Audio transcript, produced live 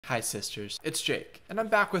Hi sisters, it's Jake, and I'm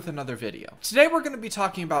back with another video. Today we're going to be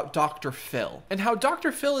talking about Dr. Phil, and how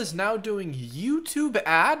Dr. Phil is now doing YouTube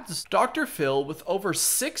ads. Dr. Phil, with over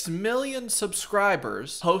 6 million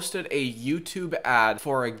subscribers, posted a YouTube ad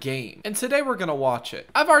for a game, and today we're going to watch it.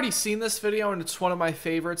 I've already seen this video, and it's one of my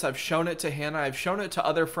favorites. I've shown it to Hannah, I've shown it to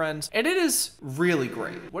other friends, and it is really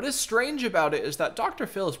great. What is strange about it is that Dr.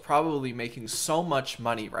 Phil is probably making so much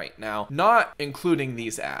money right now, not including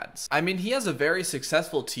these ads. I mean, he has a very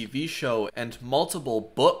successful TV show and multiple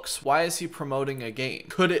books. Why is he promoting a game?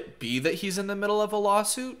 Could it be that he's in the middle of a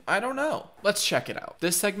lawsuit? I don't know. Let's check it out.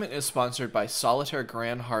 This segment is sponsored by Solitaire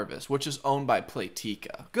Grand Harvest, which is owned by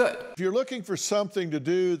Playtika. Good. If you're looking for something to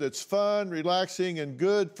do that's fun, relaxing, and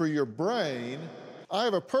good for your brain, I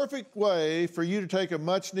have a perfect way for you to take a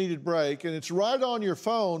much-needed break, and it's right on your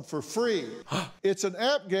phone for free. It's an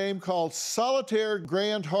app game called Solitaire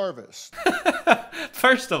Grand Harvest.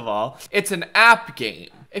 First of all, it's an app game.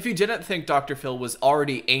 If you didn't think Dr. Phil was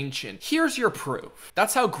already ancient, here's your proof.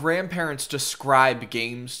 That's how grandparents describe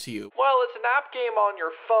games to you. Well, it's an app game on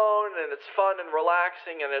your phone, and it's fun and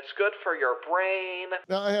relaxing, and it's good for your brain.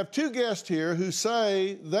 Now, I have two guests here who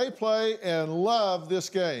say they play and love this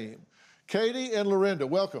game. Katie and Lorinda,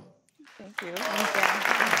 welcome. Thank you.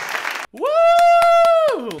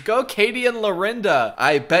 Woo! Go Katie and Lorinda.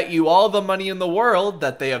 I bet you all the money in the world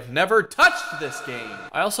that they have never touched this game.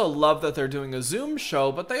 I also love that they're doing a Zoom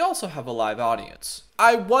show, but they also have a live audience.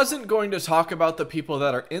 I wasn't going to talk about the people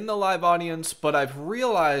that are in the live audience, but I've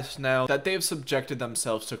realized now that they've subjected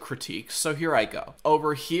themselves to critiques, so here I go.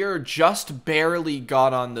 Over here, just barely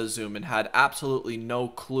got on the Zoom and had absolutely no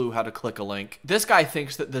clue how to click a link. This guy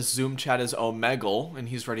thinks that this Zoom chat is Omegle, and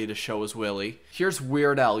he's ready to show his willy. Here's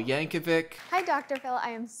Weird Al Yankovic. Hi, Dr. Phil. I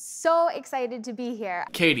am so excited to be here.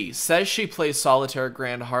 Katie says she plays Solitaire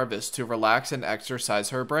Grand Harvest to relax and exercise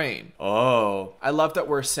her brain. Oh, I love that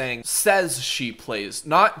we're saying says she plays,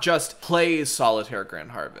 not just plays Solitaire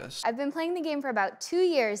Grand Harvest. I've been playing the game for about 2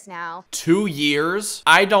 years now. 2 years?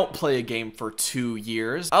 I don't play a game for 2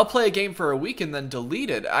 years. I'll play a game for a week and then delete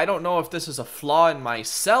it. I don't know if this is a flaw in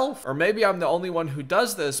myself, or maybe I'm the only one who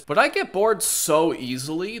does this, but I get bored so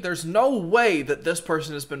easily. There's no way that this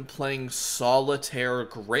person has been playing Solitaire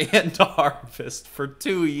Grand Harvest for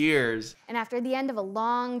 2 years. And after the end of a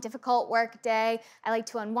long, difficult work day, I like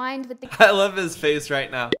to unwind with the I love his face right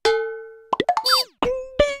now.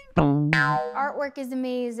 artwork is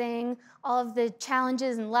amazing. All of the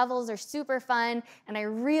challenges and levels are super fun, and I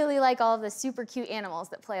really like all of the super cute animals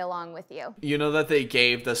that play along with you. You know that they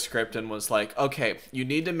gave the script and was like, okay, you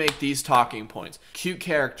need to make these talking points. Cute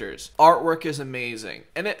characters. Artwork is amazing.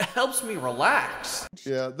 And it helps me relax.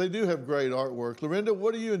 Yeah, they do have great artwork. Lorinda,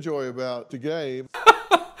 what do you enjoy about the game?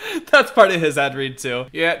 That's part of his ad read too.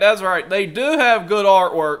 Yeah, that's right. They do have good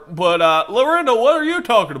artwork, but Lorinda, what are you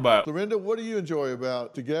talking about? Lorinda, what do you enjoy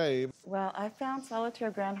about the game? Well, I found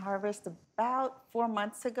Solitaire Grand Harvest about 4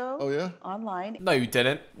 months ago. Oh, yeah? Online. No, you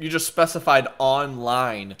didn't. You just specified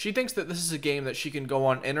online. She thinks that this is a game that she can go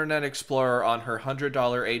on Internet Explorer on her $100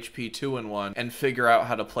 HP 2-in-1 and figure out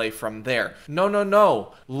how to play from there. No, no,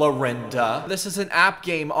 no, Lorinda. This is an app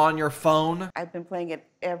game on your phone. I've been playing it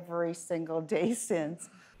every single day since.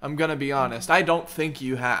 I'm gonna be honest, I don't think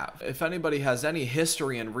you have. If anybody has any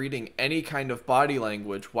history in reading any kind of body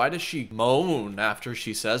language, why does she moan after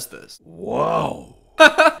she says this? Whoa.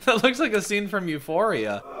 That looks like a scene from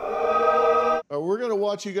Euphoria. We're going to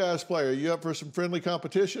watch you guys play. Are you up for some friendly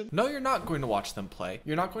competition? No, you're not going to watch them play.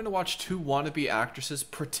 You're not going to watch two wannabe actresses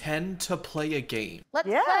pretend to play a game. Let's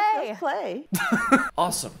Let's play.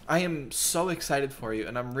 Awesome. I am so excited for you,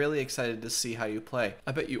 and I'm really excited to see how you play.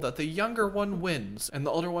 I bet you that the younger one wins, and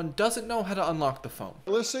the older one doesn't know how to unlock the phone.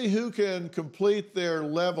 Let's see who can complete their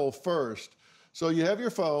level first. So you have your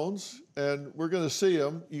phones, and we're going to see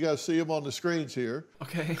them. You guys see them on the screens here.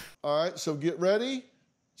 Okay. All right, so get ready,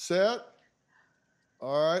 set.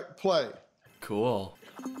 All right, play. Cool.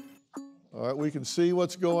 All right, we can see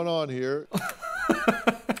what's going on here.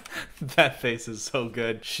 That face is so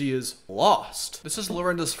good. She is lost. This is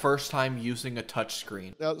Lorinda's first time using a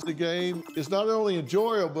touchscreen. Now, the game is not only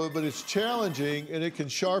enjoyable, but it's challenging, and it can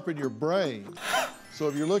sharpen your brain. So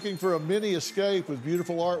if you're looking for a mini escape with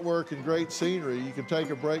beautiful artwork and great scenery, you can take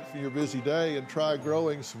a break from your busy day and try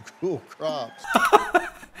growing some cool crops.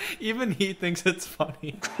 Even he thinks it's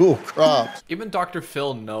funny. Cool crops. Even Dr.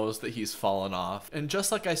 Phil knows that he's fallen off. And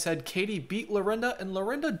just like I said, Katie beat Lorinda, and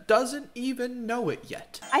Lorinda doesn't even know it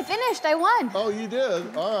yet. I finished. I won. Oh, you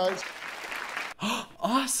did? All right.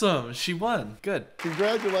 Awesome, she won. Good.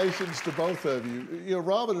 Congratulations to both of you. You know,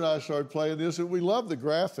 Robin and I started playing this, and we love the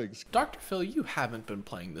graphics. Dr. Phil, you haven't been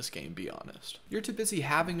playing this game, be honest. You're too busy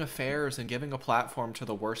having affairs and giving a platform to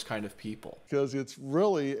the worst kind of people. Because it's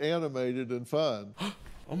really animated and fun.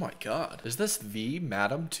 Oh my god. Is this the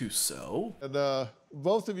Madame Tussauds? And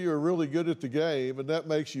both of you are really good at the game, and that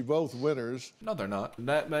makes you both winners. No, they're not.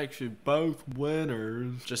 That makes you both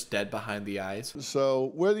winners. Just dead behind the eyes.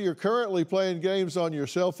 So whether you're currently playing games on your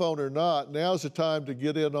cell phone or not, now's the time to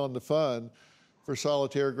get in on the fun for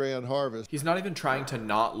Solitaire Grand Harvest. He's not even trying to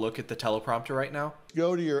not look at the teleprompter right now.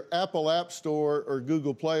 Go to your Apple App Store or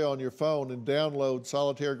Google Play on your phone and download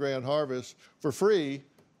Solitaire Grand Harvest for free,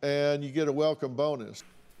 and you get a welcome bonus.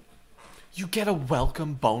 You get a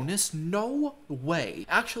welcome bonus? No way.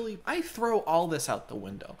 Actually, I throw all this out the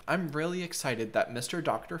window. I'm really excited that Mr.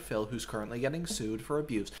 Dr. Phil, who's currently getting sued for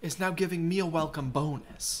abuse, is now giving me a welcome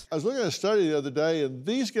bonus. I was looking at a study the other day, and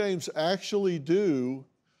these games actually do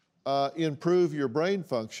improve your brain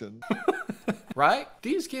function. Right?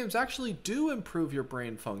 These games actually do improve your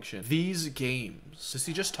brain function. These games. Is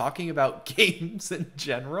he just talking about games in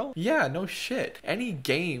general? Yeah, no shit. Any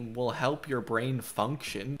game will help your brain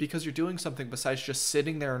function because you're doing something besides just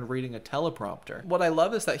sitting there and reading a teleprompter. What I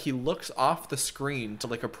love is that he looks off the screen to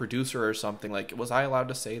like a producer or something. Like, was I allowed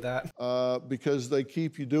to say that? Because they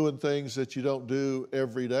keep you doing things that you don't do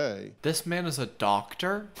every day. This man is a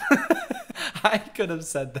doctor? I could have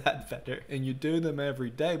said that better. And you do them every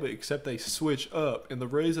day, but except they switch up. And the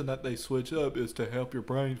reason that they switch up is to help your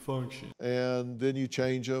brain function. And then you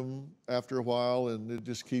change them after a while, and it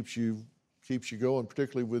just keeps you going,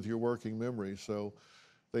 particularly with your working memory. So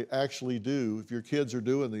they actually do. If your kids are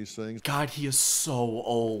doing these things. God, he is so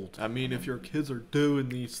old. I mean, if your kids are doing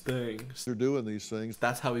these things. They're doing these things.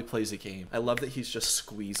 That's how he plays a game. I love that he's just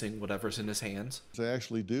squeezing whatever's in his hands. They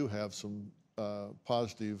actually do have some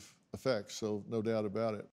positive effects, so no doubt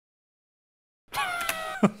about it.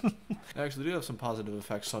 They actually do have some positive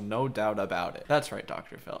effects, so no doubt about it. That's right,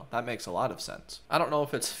 Dr. Phil. That makes a lot of sense. I don't know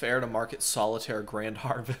if it's fair to market Solitaire Grand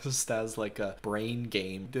Harvest as like a brain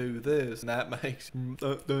game. Do this, and that makes,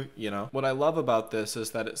 you know. What I love about this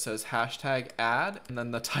is that it says #ad, and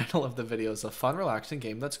then the title of the video is a fun, relaxing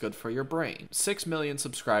game that's good for your brain. 6 million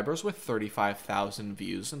subscribers with 35,000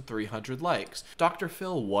 views and 300 likes. Dr.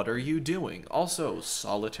 Phil, what are you doing? Also,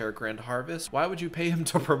 Solitaire Grand Harvest, why would you pay him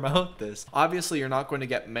to promote this? Obviously, you're not going to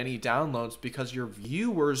get many downloads because your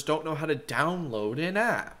viewers don't know how to download an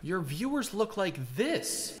app. Your viewers look like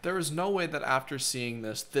this. There is no way that after seeing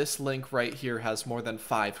this link right here has more than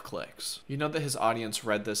 5 clicks. You know that his audience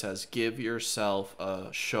read this as give yourself a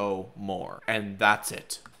show more, and that's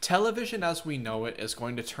it. Television as we know it is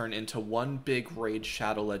going to turn into one big Raid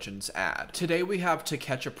Shadow Legends ad. Today we have To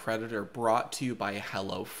Catch a Predator brought to you by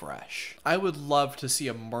HelloFresh. I would love to see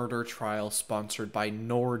a murder trial sponsored by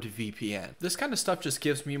NordVPN. This kind of stuff just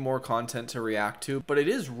gives me more content to react to, but it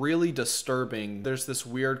is really disturbing. There's this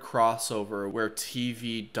weird crossover where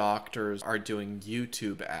TV doctors are doing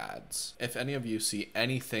YouTube ads. If any of you see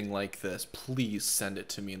anything like this, please send it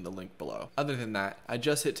to me in the link below. Other than that, I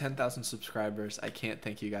just hit 10,000 subscribers. I can't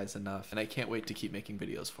thank you guys enough, and I can't wait to keep making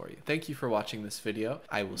videos for you. Thank you for watching this video.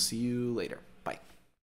 I will see you later. Bye.